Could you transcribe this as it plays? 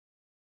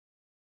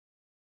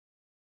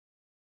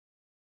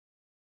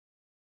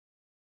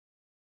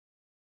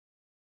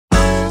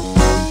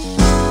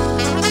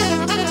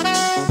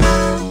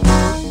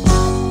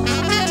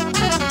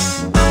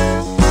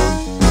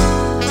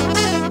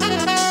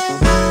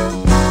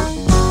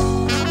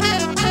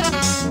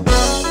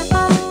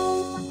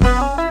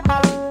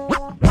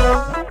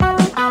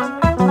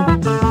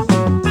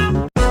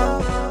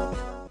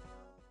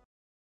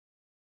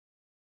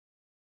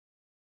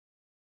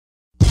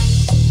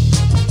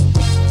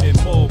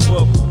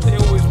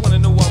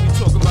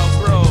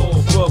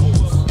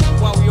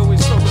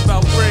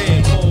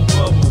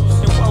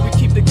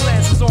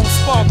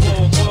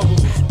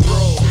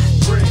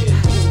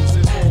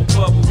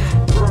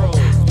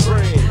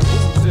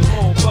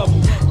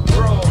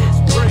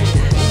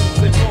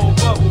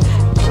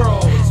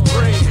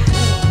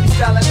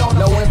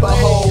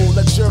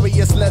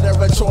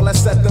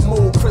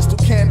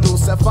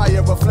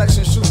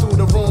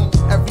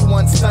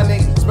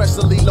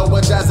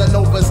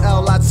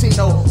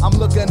I'm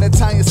looking at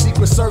Italian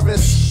Secret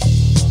Service.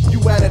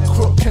 You at a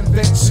crook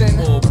convention.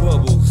 More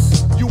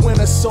bubbles. You in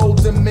a soul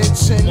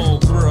dimension. More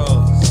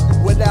bras.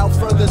 Without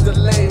further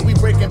delay, we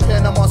breaking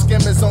Panama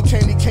skimmers on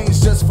candy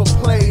canes just for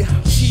play.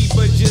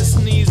 Sheba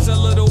just needs a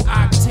little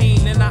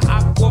octane in the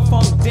aqua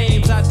funk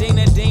dames. I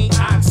Dana Dane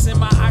Ox in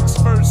my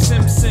Oxford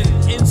Simpson.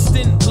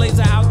 Instant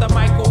blazer out the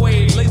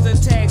microwave. Laser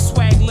tag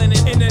swag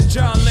linen in a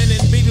John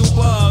Lennon beetle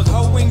bug.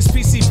 Her wings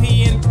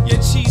PCP and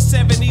your cheese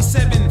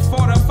 77.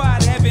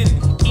 Fortified heaven.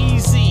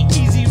 Easy,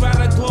 easy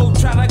rider glow.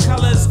 Try the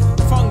colors.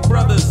 Funk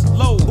brothers.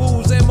 Low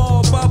booze and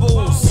more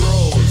bubbles.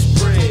 Bros,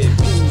 bread,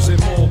 booze and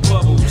more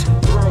bubbles.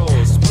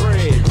 Bros,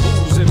 bread,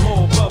 booze and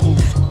more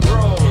bubbles.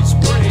 Bros,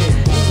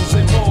 bread, booze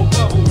and more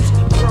bubbles.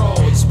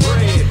 Bros,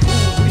 bread,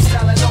 We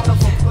styling on them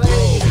for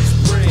play.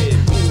 bros,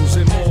 bread, booze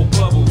and more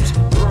bubbles.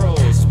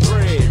 Bros,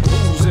 bread,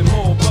 booze and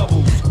more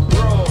bubbles.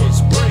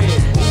 Bros,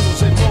 bread,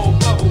 booze and more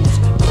bubbles.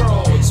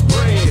 Bros,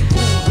 bread.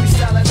 We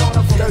styling on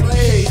them for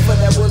play. 30K for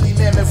that woolly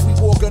mammoth. We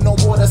walking on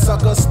water,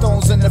 sucker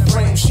stones in the